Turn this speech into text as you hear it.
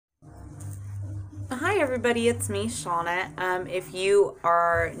Hi everybody, it's me, Shauna. If you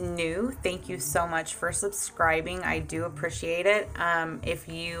are new, thank you so much for subscribing. I do appreciate it. If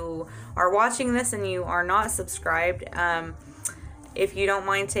you are watching this and you are not subscribed, if you don't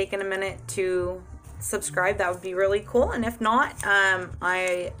mind taking a minute to subscribe, that would be really cool. And if not,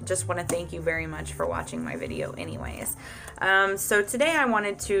 I just want to thank you very much for watching my video anyways. So today I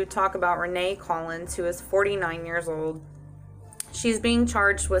wanted to talk about Renee Collins, who is 49 years old. She's being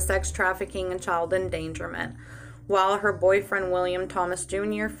charged with sex trafficking and child endangerment, while her boyfriend, William Thomas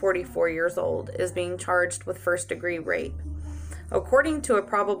Jr., 44 years old, is being charged with first-degree rape. According to a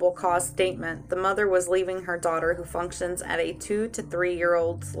probable cause statement, the mother was leaving her daughter, who functions at a 2 to 3 year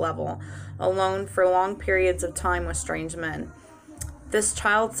old's level, alone for long periods of time with strange men. This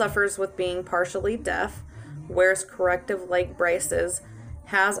child suffers with being partially deaf, wears corrective leg braces,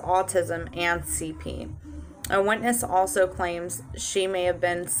 has autism, and CP. A witness also claims she may have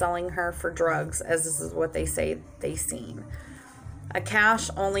been selling her for drugs, as this is what they say they seen. A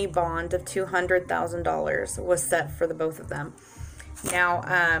cash-only bond of $200,000 was set for the both of them. Now,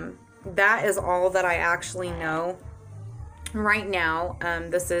 that is all that I actually know right now.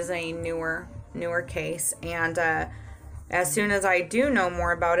 This is a newer case, and as soon as I do know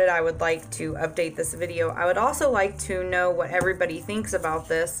more about it, I would like to update this video. I would also like to know what everybody thinks about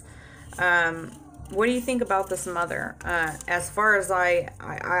this. What do you think about this mother? As far as I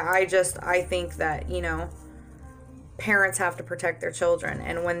think that, you know, parents have to protect their children.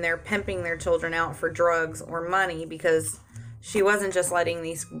 And when they're pimping their children out for drugs or money, because she wasn't just letting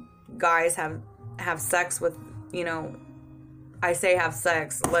these guys have sex with, you know, I say have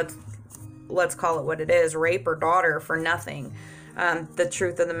sex, let's call it what it is, rape her daughter for nothing. The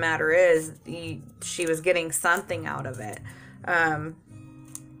truth of the matter is she was getting something out of it.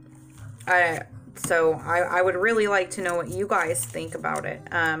 So I would really like to know what you guys think about it.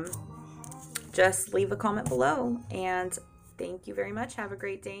 Just leave a comment below, and thank you very much. Have a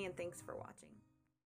great day, and thanks for watching.